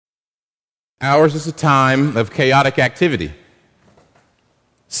Ours is a time of chaotic activity,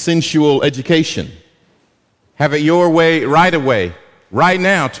 sensual education. Have it your way, right away, right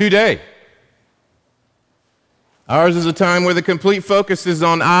now, today. Ours is a time where the complete focus is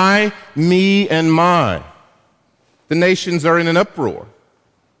on I, me, and my. The nations are in an uproar.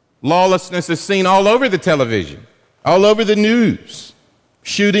 Lawlessness is seen all over the television, all over the news.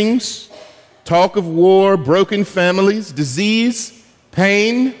 Shootings, talk of war, broken families, disease,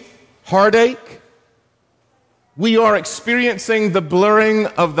 pain, heartache. We are experiencing the blurring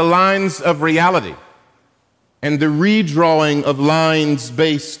of the lines of reality and the redrawing of lines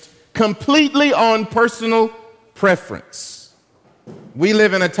based completely on personal preference. We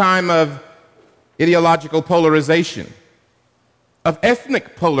live in a time of ideological polarization, of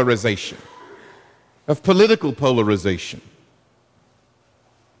ethnic polarization, of political polarization.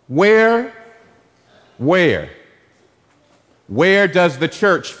 Where does the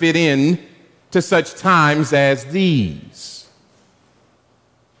church fit in to such times as these?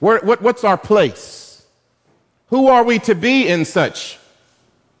 What's our place? Who are we to be in such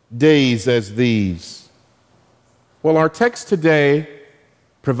days as these? Well, our text today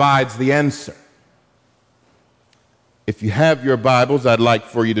provides the answer. If you have your Bibles, I'd like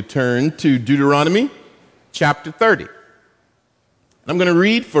for you to turn to Deuteronomy chapter 30. I'm going to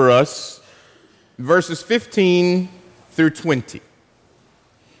read for us verses 15 through 20.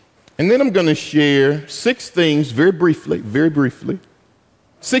 And then I'm going to share 6 things very briefly,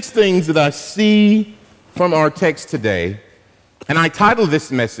 6 things that I see from our text today. And I title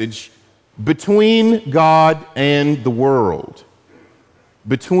this message, Between God and the World.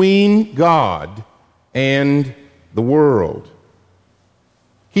 Between God and the world.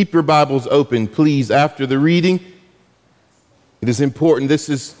 Keep your Bibles open, please, after the reading. It is important. This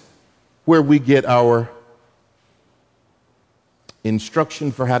is where we get our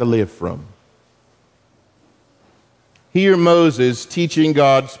instruction for how to live from. Hear Moses teaching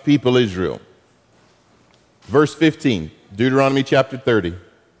God's people Israel. Verse 15, Deuteronomy chapter 30.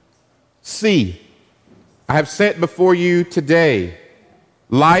 See, I have set before you today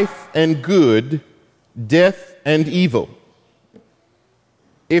life and good, death and evil.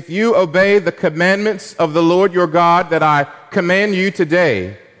 If you obey the commandments of the Lord your God that I command you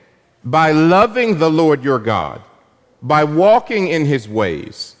today, by loving the Lord your God, by walking in his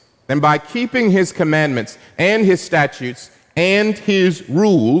ways, and by keeping his commandments and his statutes and his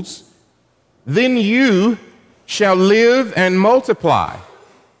rules, then you shall live and multiply,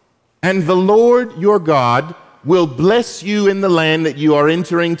 and the Lord your God will bless you in the land that you are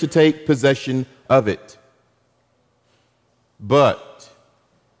entering to take possession of it. But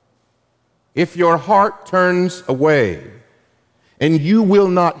if your heart turns away and you will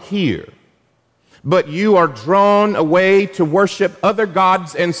not hear, but you are drawn away to worship other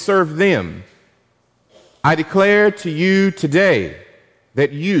gods and serve them, I declare to you today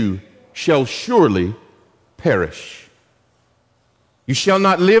that you shall surely perish. You shall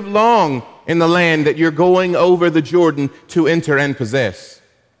not live long in the land that you're going over the Jordan to enter and possess.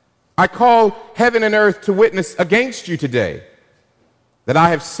 I call heaven and earth to witness against you today that I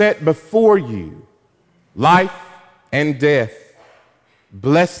have set before you life and death,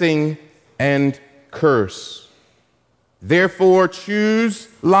 blessing and curse. Therefore, choose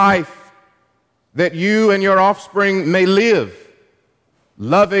life, that you and your offspring may live,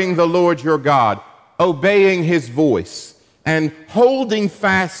 loving the Lord your God, obeying his voice, and holding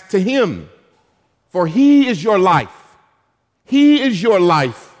fast to him. For he is your life. He is your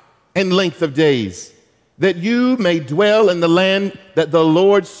life and length of days, that you may dwell in the land that the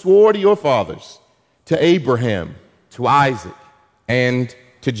Lord swore to your fathers, to Abraham, to Isaac, and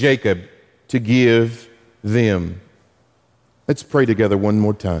to Jacob, to give them. Let's pray together one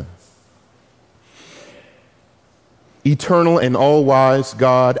more time. Eternal and all-wise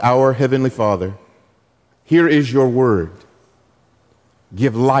God, our Heavenly Father, here is your word.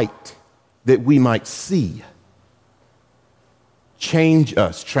 Give light that we might see. Change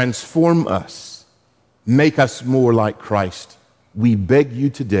us, transform us. Make us more like Christ. We beg you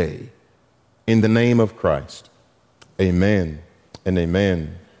today, in the name of Christ. Amen and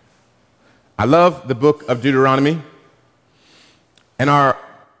amen. I love the book of Deuteronomy. And our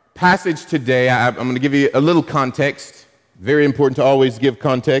passage today, I'm going to give you a little context. Very important to always give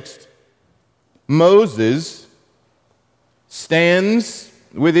context. Moses stands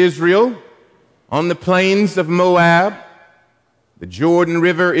with Israel on the plains of Moab. The Jordan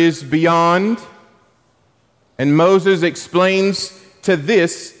River is beyond. And Moses explains to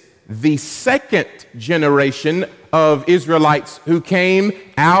this the second generation of Israelites who came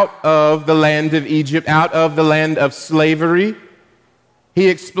out of the land of Egypt, out of the land of slavery. He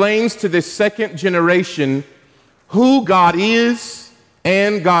explains to this second generation who God is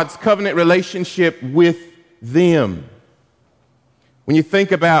and God's covenant relationship with them. When you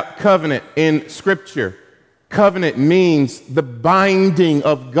think about covenant in Scripture, covenant means the binding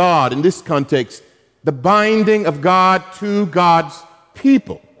of God. In this context, the binding of God to God's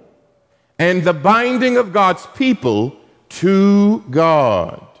people. And the binding of God's people to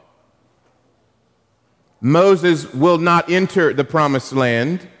God. Moses will not enter the promised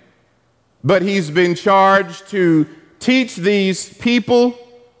land, but he's been charged to teach these people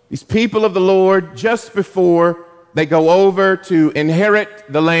of the Lord, just before they go over to inherit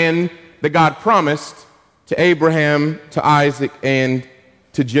the land that God promised to Abraham, to Isaac, and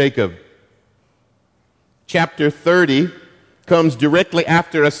to Jacob. Chapter 30 comes directly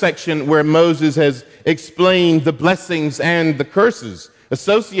after a section where Moses has explained the blessings and the curses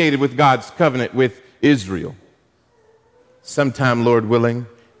associated with God's covenant with Israel. Sometime, Lord willing,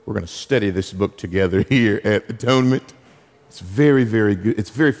 we're going to study this book together here at Atonement. It's very, very good. It's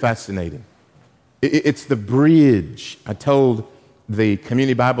very fascinating. It's the bridge. I told the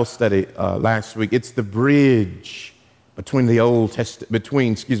community Bible study last week. It's the bridge between the Old Testament,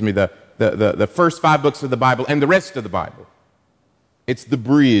 the first 5 books of the Bible and the rest of the Bible. It's the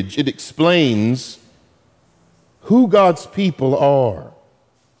bridge. It explains who God's people are.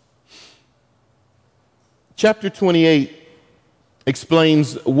 Chapter 28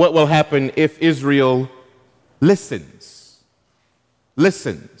 explains what will happen if Israel listens.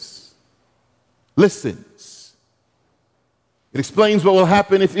 Listens. Listens. It explains what will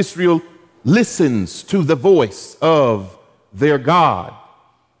happen if Israel listens to the voice of their God.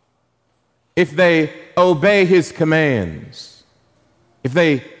 If they obey his commands. If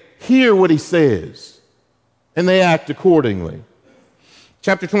they hear what he says and they act accordingly.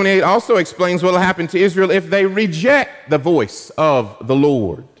 Chapter 28 also explains what will happen to Israel if they reject the voice of the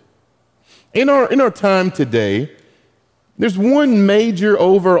Lord. In our time today, there's one major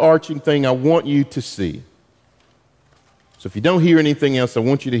overarching thing I want you to see. So if you don't hear anything else, I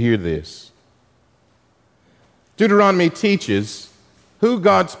want you to hear this. Deuteronomy teaches who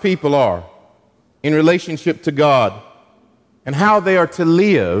God's people are in relationship to God and how they are to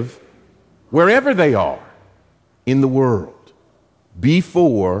live wherever they are in the world.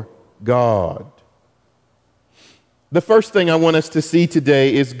 Before God. The first thing I want us to see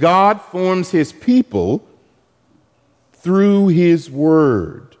today is God forms his people through his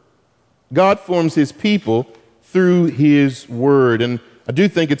word. God forms his people through his word. And I do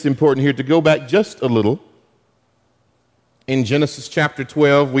think it's important here to go back just a little. In Genesis chapter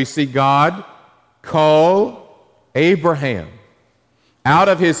 12, we see God call Abraham out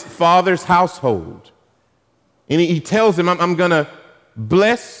of his father's household. And he tells him, I'm going to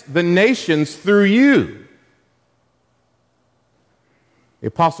bless the nations through you. The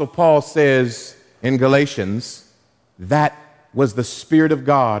Apostle Paul says in Galatians, that was the Spirit of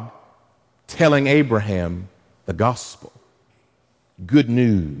God telling Abraham the gospel. Good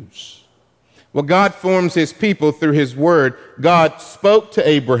news. Well, God forms his people through his word. God spoke to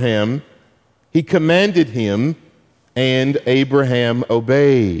Abraham, he commanded him, and Abraham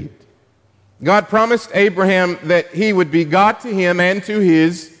obeyed. God promised Abraham that he would be God to him and to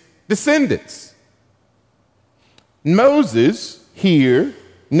his descendants. Moses here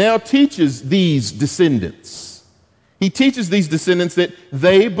now teaches these descendants. He teaches these descendants that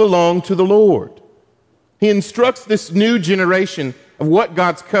they belong to the Lord. He instructs this new generation of what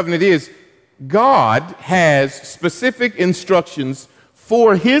God's covenant is. God has specific instructions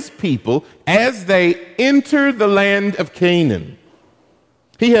for his people as they enter the land of Canaan.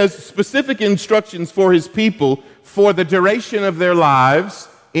 He has specific instructions for his people for the duration of their lives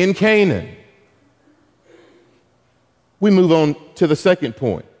in Canaan. We move on to the second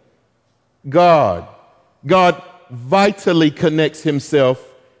point. God vitally connects himself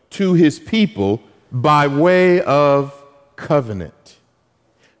to his people by way of covenant.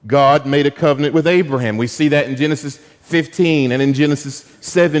 God made a covenant with Abraham. We see that in Genesis 15 and in Genesis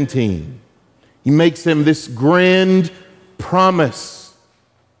 17. He makes him this grand promise.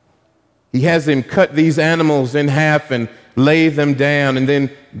 He has him cut these animals in half and lay them down, and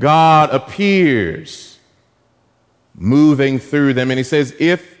then God appears, moving through them, and he says,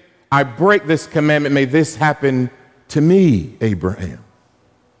 if I break this commandment, may this happen to me, Abraham.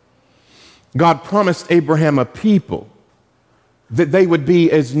 God promised Abraham a people, that they would be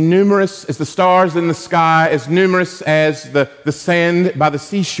as numerous as the stars in the sky, as numerous as the sand by the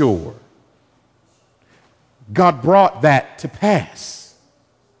seashore. God brought that to pass.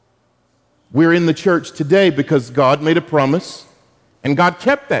 We're in the church today because God made a promise, and God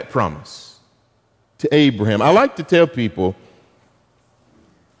kept that promise to Abraham. I like to tell people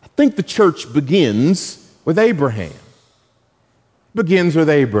think the church begins with Abraham. Begins with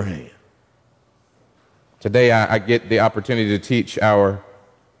Abraham. Today I get the opportunity to teach our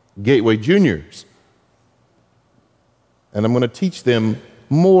Gateway Juniors. And I'm going to teach them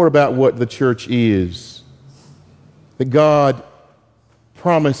more about what the church is. That God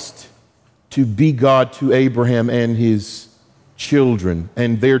promised to be God to Abraham and his children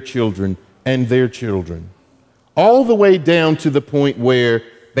and their children and their children. All the way down to the point where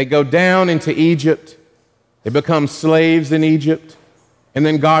they go down into Egypt. They become slaves in Egypt. And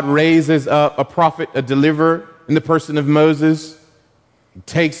then God raises up a prophet, a deliverer in the person of Moses. He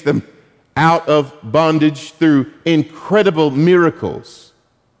takes them out of bondage through incredible miracles.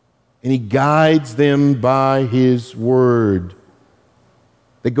 And he guides them by his word.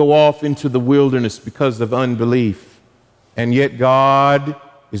 They go off into the wilderness because of unbelief. And yet God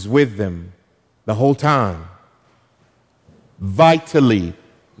is with them the whole time. Vitally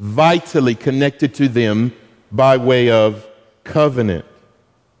connected to them by way of covenant.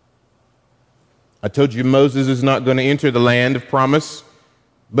 I told you Moses is not going to enter the land of promise,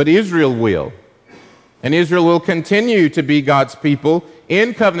 but Israel will. And Israel will continue to be God's people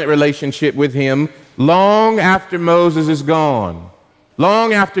in covenant relationship with him long after Moses is gone,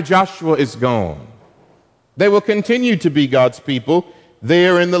 long after Joshua is gone. They will continue to be God's people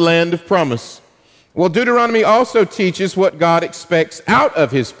there in the land of promise. Well, Deuteronomy also teaches what God expects out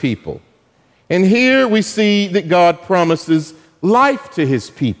of his people. And here we see that God promises life to his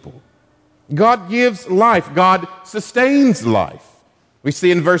people. God gives life. God sustains life. We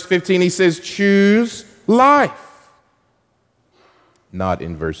see in verse 15, he says, choose life. Not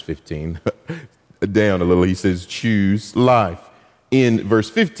in verse 15. Down a little, he says, choose life. In verse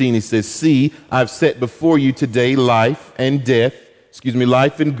 15, he says, see, I've set before you today life and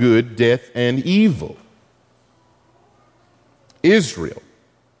good, death and evil. Israel,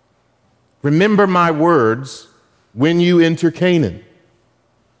 remember my words when you enter Canaan.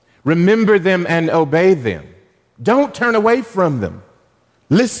 Remember them and obey them. Don't turn away from them.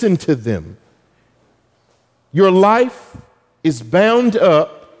 Listen to them. Your life is bound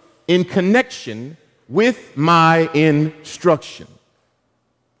up in connection with my instruction.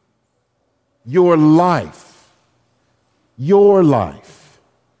 Your life.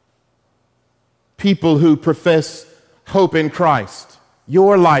 People who profess hope in Christ,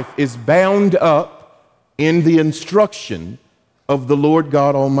 your life is bound up in the instruction of the Lord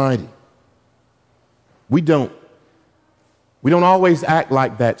God Almighty. We don't always act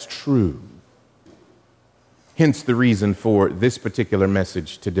like that's true. Hence the reason for this particular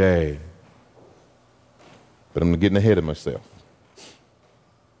message today. But I'm getting ahead of myself.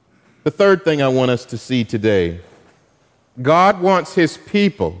 The third thing I want us to see today, God wants his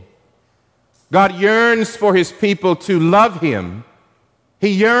people. God yearns for his people to love him. He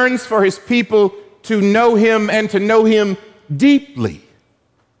yearns for his people to know him and to know him deeply.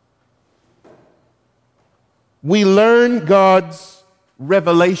 We learn God's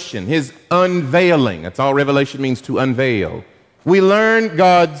revelation, his unveiling. That's all revelation means, to unveil. We learn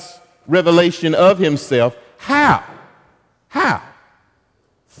God's revelation of himself. How?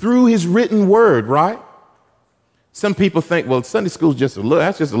 Through his written word, right? Some people think, well, Sunday school's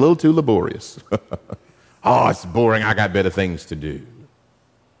that's just a little too laborious. Oh, it's boring. I got better things to do.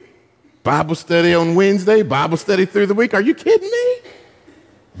 Bible study on Wednesday, Bible study through the week. Are you kidding me?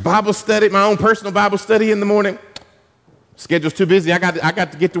 Bible study, my own personal Bible study in the morning. Schedule's too busy. I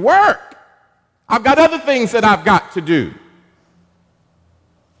got to get to work. I've got other things that I've got to do.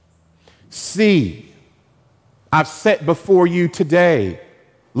 See, I've set before you today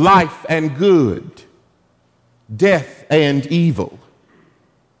life and good, death and evil.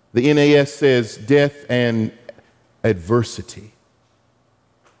 The NAS says death and adversity.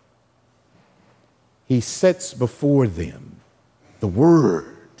 He sets before them the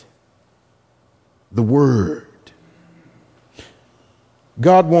Word. The Word.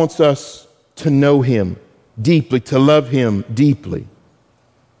 God wants us to know him deeply, to love him deeply.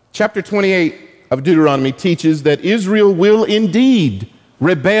 Chapter 28 of Deuteronomy teaches that Israel will indeed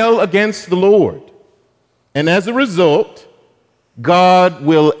rebel against the Lord. And as a result, God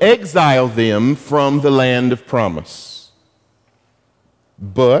will exile them from the land of promise.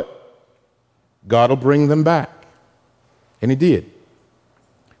 But God will bring them back. And he did.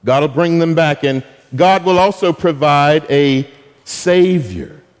 God will bring them back, and God will also provide a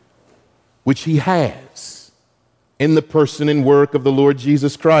Savior, which he has in the person and work of the Lord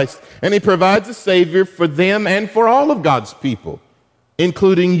Jesus Christ. And he provides a Savior for them and for all of God's people,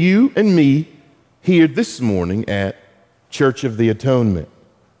 including you and me here this morning at Church of the Atonement.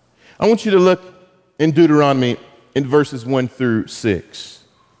 I want you to look in Deuteronomy in verses 1 through 6.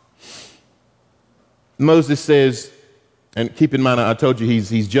 Moses says, and keep in mind, I told you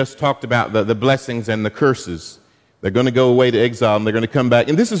he's just talked about the blessings and the curses. They're going to go away to exile, and they're going to come back.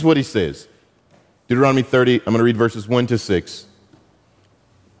 And this is what he says. Deuteronomy 30, I'm going to read verses 1 to 6.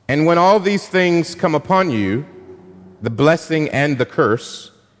 And when all these things come upon you, the blessing and the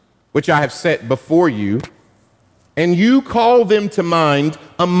curse, which I have set before you, and you call them to mind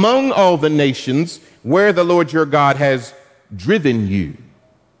among all the nations where the Lord your God has driven you.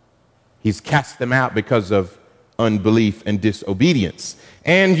 He's cast them out because of unbelief and disobedience.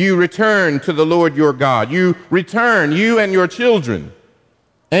 And you return to the Lord your God. You return, you and your children,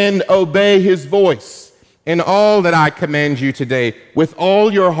 and obey his voice in all that I command you today with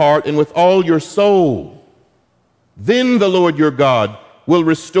all your heart and with all your soul. Then the Lord your God will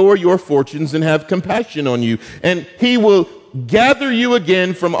restore your fortunes and have compassion on you, and he will gather you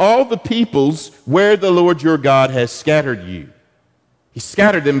again from all the peoples where the Lord your God has scattered you. He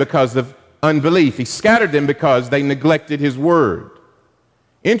scattered them because of unbelief. He scattered them because they neglected his word.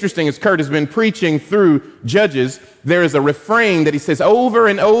 Interesting, as Kurt has been preaching through Judges, there is a refrain that he says over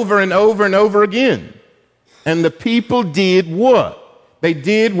and over and over and over again. And the people did what? They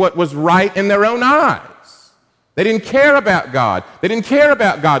did what was right in their own eyes. They didn't care about God. They didn't care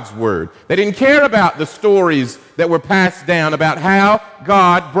about God's word. They didn't care about the stories that were passed down about how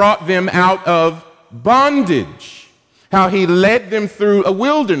God brought them out of bondage, how he led them through a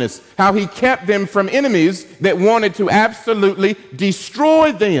wilderness, how he kept them from enemies that wanted to absolutely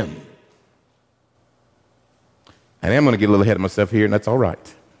destroy them. And I'm going to get a little ahead of myself here, and that's all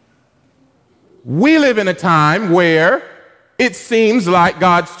right. We live in a time where it seems like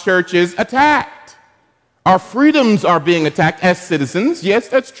God's church is attacked. Our freedoms are being attacked as citizens. Yes,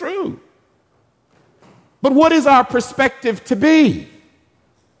 that's true. But what is our perspective to be?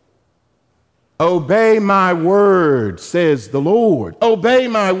 Obey my word, says the Lord. Obey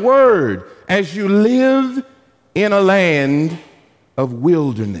my word as you live in a land of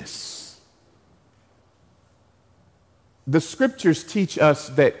wilderness. The scriptures teach us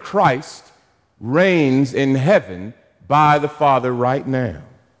that Christ reigns in heaven by the Father right now.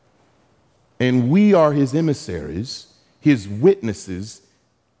 And we are his emissaries, his witnesses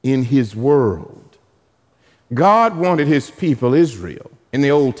in his world. God wanted his people, Israel, in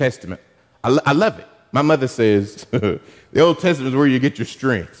the Old Testament. I love it. My mother says, the Old Testament is where you get your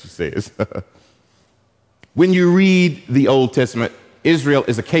strength, she says. When you read the Old Testament, Israel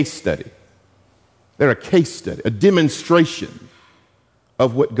is a case study. They're a case study, a demonstration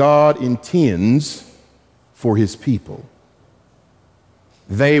of what God intends for his people.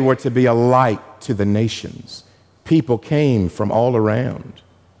 They were to be a light to the nations. People came from all around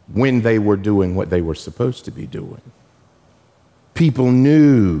when they were doing what they were supposed to be doing. People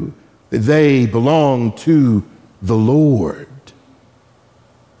knew that they belonged to the Lord.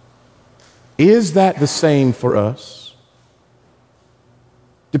 Is that the same for us?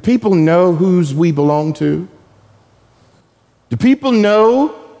 Do people know whose we belong to? Do people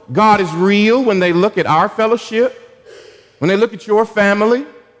know God is real when they look at our fellowship? When they look at your family?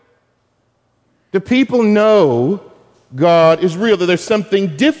 Do people know God is real, that there's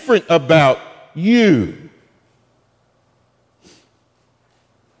something different about you?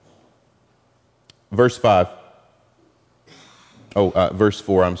 Verse 4,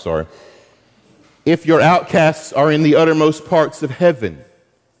 I'm sorry. If your outcasts are in the uttermost parts of heaven,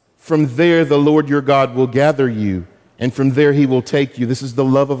 from there the Lord your God will gather you, and from there he will take you. This is the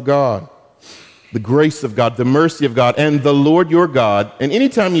love of God, the grace of God, the mercy of God, and the Lord your God. And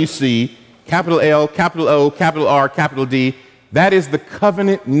anytime you see capital L, capital O, capital R, capital D, that is the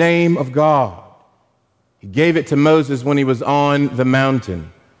covenant name of God. He gave it to Moses when he was on the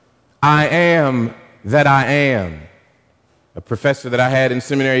mountain. I am that I am. A professor that I had in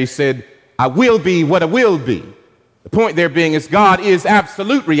seminary said, I will be what I will be. The point there being is God is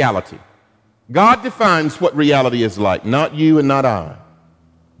absolute reality. God defines what reality is like, not you and not I.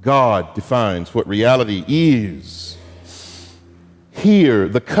 God defines what reality is. Here,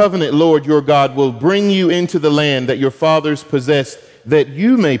 the covenant Lord your God will bring you into the land that your fathers possessed, that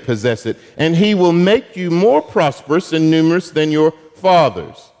you may possess it, and he will make you more prosperous and numerous than your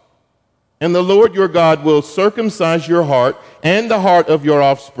fathers. And the Lord your God will circumcise your heart and the heart of your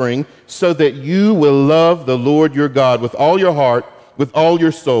offspring, so that you will love the Lord your God with all your heart, with all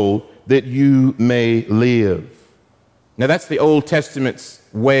your soul, that you may live. Now that's the Old Testament's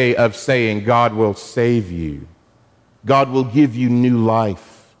way of saying God will save you. God will give you new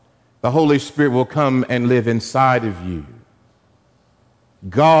life. The Holy Spirit will come and live inside of you.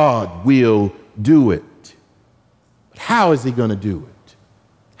 God will do it. But how is he going to do it?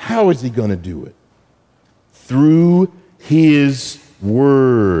 How is he going to do it? Through his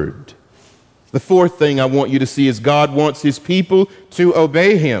word. The fourth thing I want you to see is God wants his people to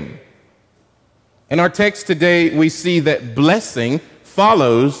obey him. In our text today, we see that blessing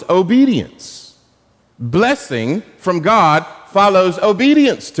follows obedience. Blessing from God follows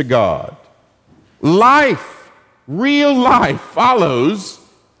obedience to God. Life, real life, follows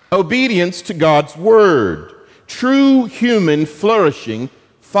obedience to God's word. True human flourishing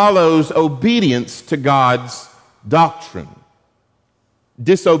follows obedience to God's doctrine.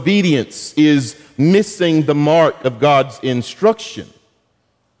 Disobedience is missing the mark of God's instruction.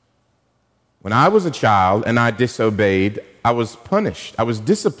 When I was a child and I disobeyed, I was punished. I was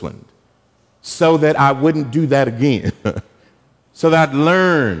disciplined so that I wouldn't do that again. So that I'd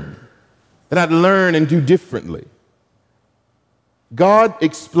learn and do differently. God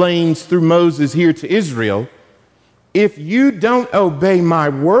explains through Moses here to Israel, if you don't obey my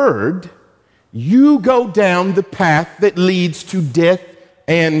word, you go down the path that leads to death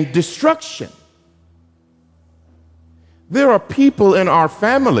and destruction. There are people in our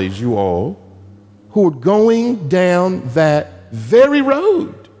families, you all, who are going down that very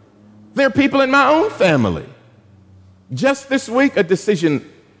road. There are people in my own family. Just this week, a decision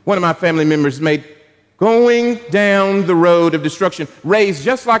one of my family members made, going down the road of destruction, raised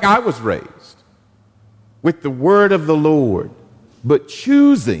just like I was raised, with the word of the Lord, but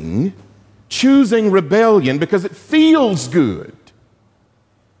choosing rebellion because it feels good,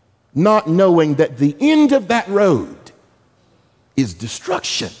 not knowing that the end of that road is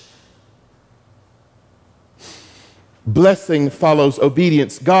destruction. Blessing follows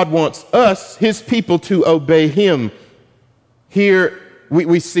obedience. God wants us, his people, to obey him. Here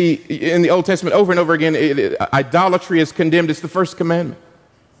we see in the Old Testament over and over again, idolatry is condemned. It's the first commandment.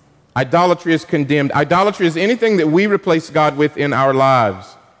 Idolatry is condemned. Idolatry is anything that we replace God with in our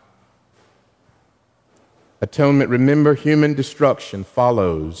lives. Atonement, remember, human destruction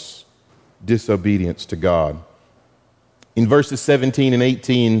follows disobedience to God. In verses 17 and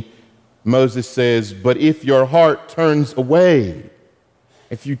 18, Moses says, but if your heart turns away,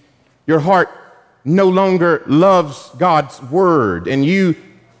 if your heart no longer loves God's word and you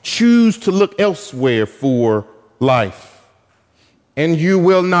choose to look elsewhere for life, and you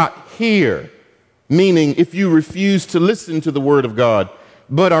will not hear, meaning if you refuse to listen to the word of God,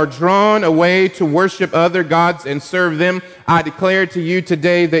 but are drawn away to worship other gods and serve them, I declare to you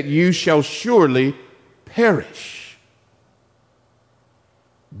today that you shall surely perish.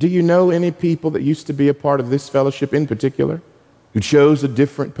 Do you know any people that used to be a part of this fellowship in particular who chose a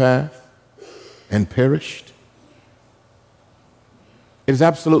different path and perished? It is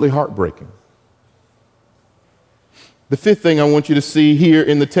absolutely heartbreaking. The fifth thing I want you to see here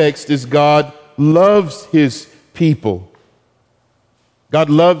in the text is God loves his people. God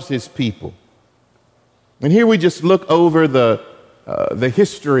loves his people. And here we just look over the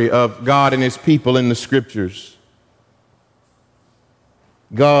history of God and his people in the scriptures.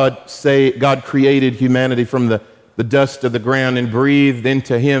 God created humanity from the dust of the ground and breathed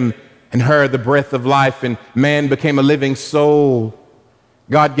into him and her the breath of life, and man became a living soul.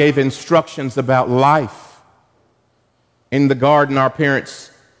 God gave instructions about life. In the garden, our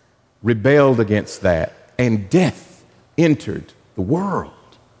parents rebelled against that, and death entered the world.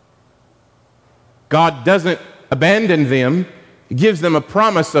 God doesn't abandon them. He gives them a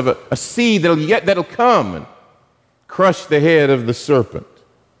promise of a seed that'll come and crush the head of the serpent.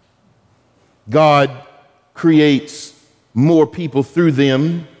 God creates more people through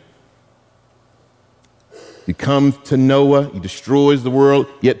them. He comes to Noah. He destroys the world,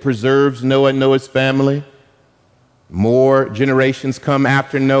 yet preserves Noah and Noah's family. More generations come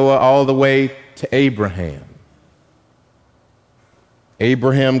after Noah all the way to Abraham.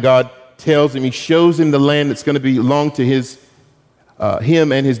 Abraham, God tells him, he shows him the land that's going to belong to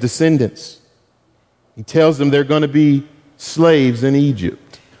him and his descendants. He tells them they're going to be slaves in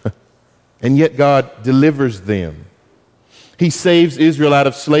Egypt. And yet God delivers them. He saves Israel out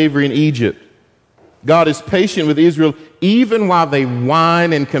of slavery in Egypt. God is patient with Israel even while they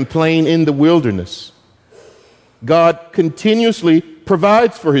whine and complain in the wilderness. God continuously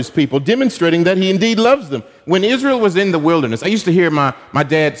provides for his people, demonstrating that he indeed loves them. When Israel was in the wilderness, I used to hear my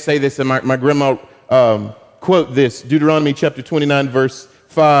dad say this, and my grandma quote this, Deuteronomy chapter 29, verse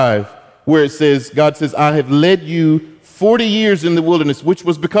 5, where it says, God says, I have led you 40 years in the wilderness, which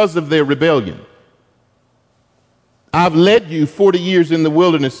was because of their rebellion. I've led you 40 years in the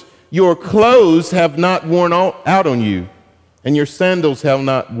wilderness. Your clothes have not worn out on you, and your sandals have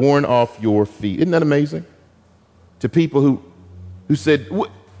not worn off your feet. Isn't that amazing? To people who said,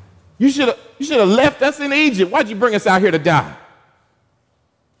 you should have left us in Egypt. Why'd you bring us out here to die?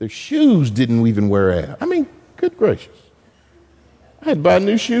 Their shoes didn't even wear out. I mean, good gracious. I had to buy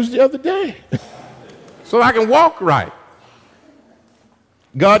new shoes the other day so I can walk right.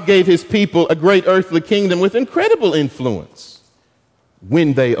 God gave his people a great earthly kingdom with incredible influence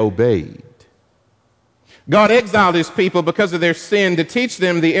when they obeyed. God exiled his people because of their sin to teach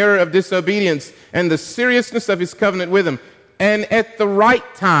them the error of disobedience and the seriousness of his covenant with them. And at the right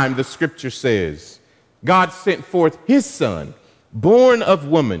time, the scripture says, God sent forth his son, born of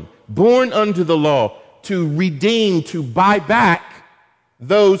woman, born under the law, to redeem, to buy back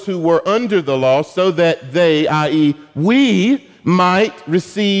those who were under the law so that they, i.e., we, might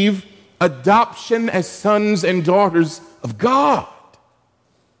receive adoption as sons and daughters of God.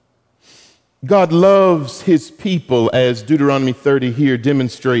 God loves his people, as Deuteronomy 30 here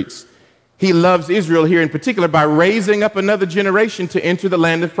demonstrates. He loves Israel here in particular by raising up another generation to enter the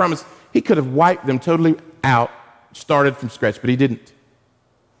land of promise. He could have wiped them totally out, started from scratch, but he didn't.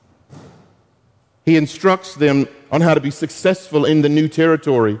 He instructs them on how to be successful in the new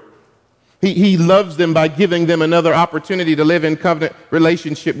territory. He loves them by giving them another opportunity to live in covenant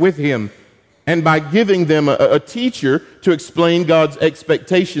relationship with him, and by giving them a teacher to explain God's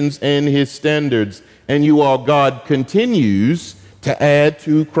expectations and his standards. And God continues to add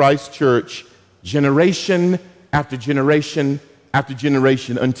to Christ's church generation after generation after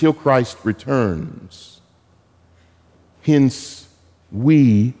generation until Christ returns. Hence,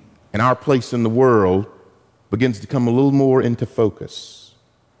 we and our place in the world begins to come a little more into focus.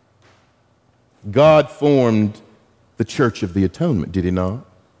 God formed the church of the Atonement, did he not?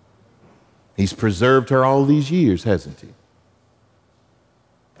 He's preserved her all these years, hasn't he?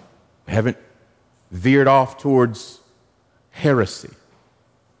 We haven't veered off towards heresy.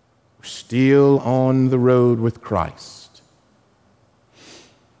 We're still on the road with Christ.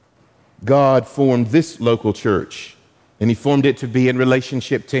 God formed this local church, and he formed it to be in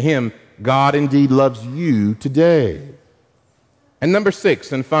relationship to him. God indeed loves you today. And number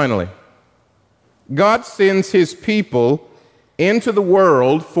 6, and finally, God sends his people into the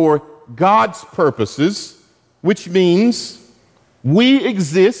world for God's purposes, which means we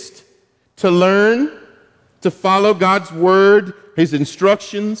exist to learn, to follow God's word, his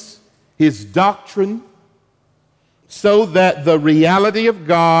instructions, his doctrine, so that the reality of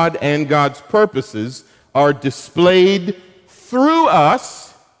God and God's purposes are displayed through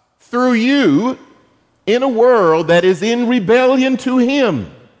us, through you, in a world that is in rebellion to him.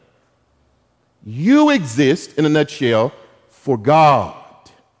 You exist, in a nutshell, for God.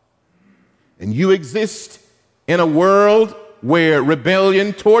 And you exist in a world where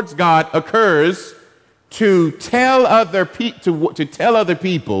rebellion towards God occurs to tell other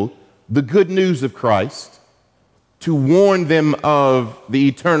people the good news of Christ, to warn them of the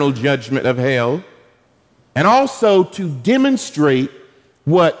eternal judgment of hell, and also to demonstrate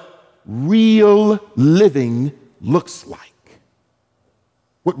what real living looks like.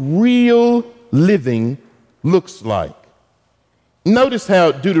 What real living looks like. Notice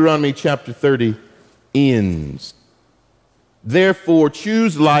how Deuteronomy chapter 30 ends. Therefore,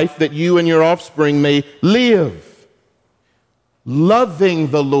 choose life that you and your offspring may live,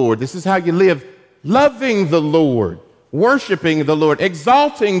 loving the Lord. This is how you live. Loving the Lord, worshiping the Lord,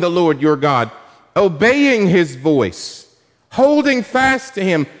 exalting the Lord your God, obeying his voice, holding fast to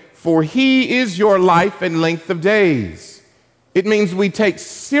him, for he is your life and length of days. It means we take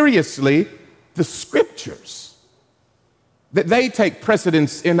seriously the scriptures, that they take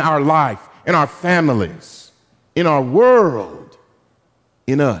precedence in our life, in our families, in our world,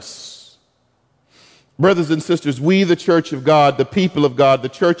 in us. Brothers and sisters, we, the church of God, the people of God, the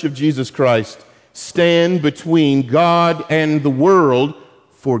church of Jesus Christ, stand between God and the world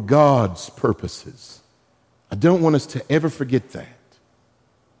for God's purposes. I don't want us to ever forget that.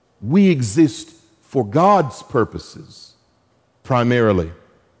 We exist for God's purposes, primarily.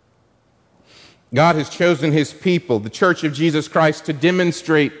 God has chosen his people, the church of Jesus Christ, to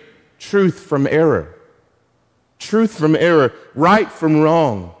demonstrate truth from error, right from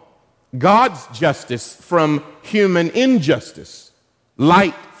wrong, God's justice from human injustice,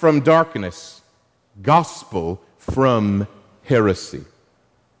 light from darkness, gospel from heresy.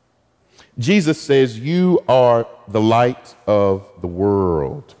 Jesus says, you are the light of the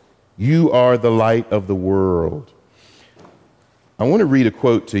world. You are the light of the world. I want to read a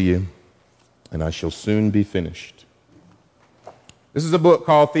quote to you, and I shall soon be finished. This is a book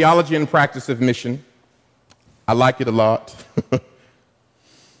called Theology and Practice of Mission. I like it a lot.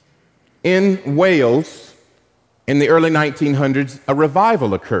 In Wales, in the early 1900s, a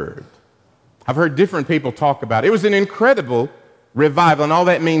revival occurred. I've heard different people talk about it. It was an incredible revival, and all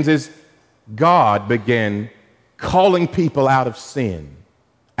that means is God began calling people out of sin,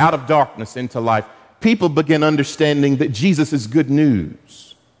 out of darkness into life, people begin understanding that Jesus is good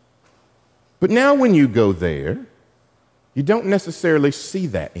news. But now when you go there, you don't necessarily see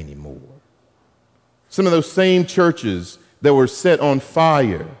that anymore. Some of those same churches that were set on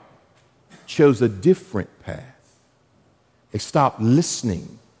fire chose a different path. They stopped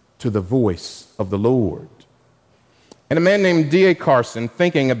listening to the voice of the Lord. And a man named D.A. Carson,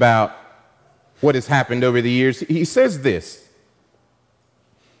 thinking about what has happened over the years, he says this: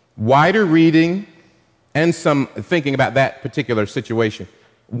 wider reading and some thinking about that particular situation,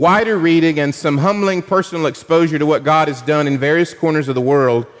 wider reading and some humbling personal exposure to what God has done in various corners of the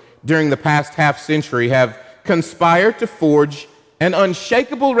world during the past half century have conspired to forge an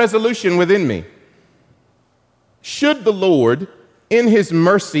unshakable resolution within me. Should the Lord, in his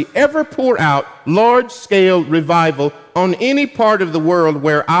mercy, ever pour out large-scale revival on any part of the world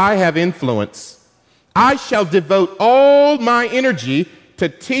where I have influence, I shall devote all my energy to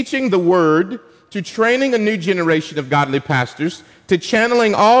teaching the word, to training a new generation of godly pastors, to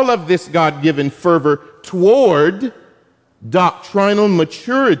channeling all of this God-given fervor toward doctrinal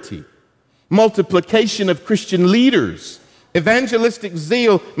maturity, multiplication of Christian leaders, evangelistic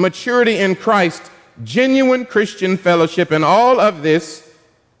zeal, maturity in Christ, genuine Christian fellowship, and all of this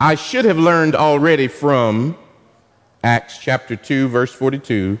I should have learned already from Acts chapter 2, verse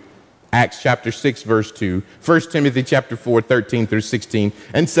 42, Acts chapter 6, verse 2, 1 Timothy chapter 4, 13 through 16,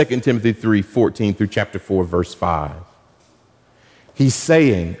 and 2 Timothy 3, 14 through chapter 4, verse 5. He's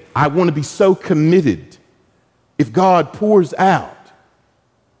saying, I want to be so committed if God pours out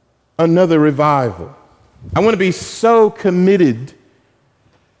another revival. I want to be so committed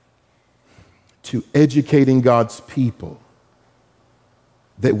to educating God's people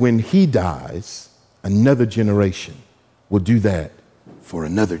that when he dies, another generation will do that for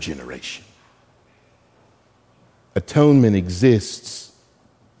another generation. Atonement exists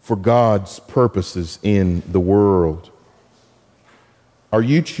for God's purposes in the world. Are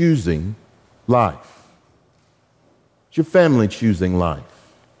you choosing life? Is your family choosing life?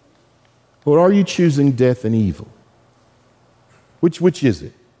 Or are you choosing death and evil? Which is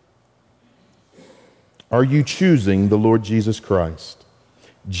it? Are you choosing the Lord Jesus Christ?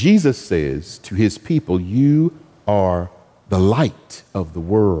 Jesus says to his people, you are the light of the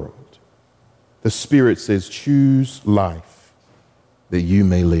world. The Spirit says, choose life that you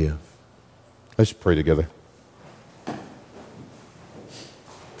may live. Let's pray together.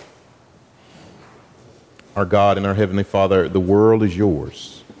 Our God and our Heavenly Father, the world is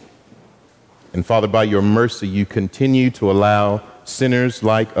yours. And Father, by your mercy, you continue to allow sinners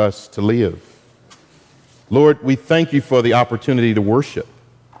like us to live. Lord, we thank you for the opportunity to worship.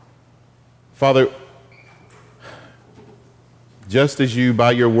 Father, just as you,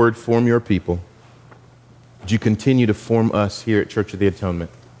 by your word, form your people, would you continue to form us here at Church of the Atonement?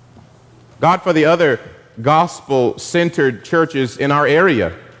 God, for the other gospel-centered churches in our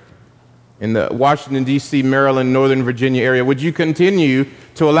area, in the Washington, D.C., Maryland, Northern Virginia area, would you continue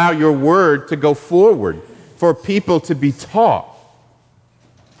to allow your word to go forward for people to be taught?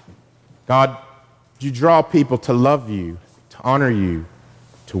 God, you draw people to love you, to honor you,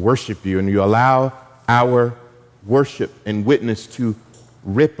 to worship you, and you allow our worship and witness to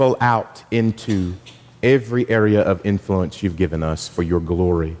ripple out into every area of influence you've given us for your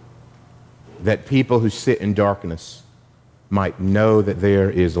glory, that people who sit in darkness might know that there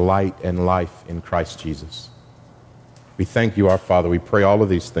is light and life in Christ Jesus. We thank you, our Father. We pray all of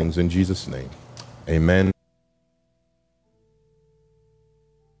these things in Jesus' name. Amen.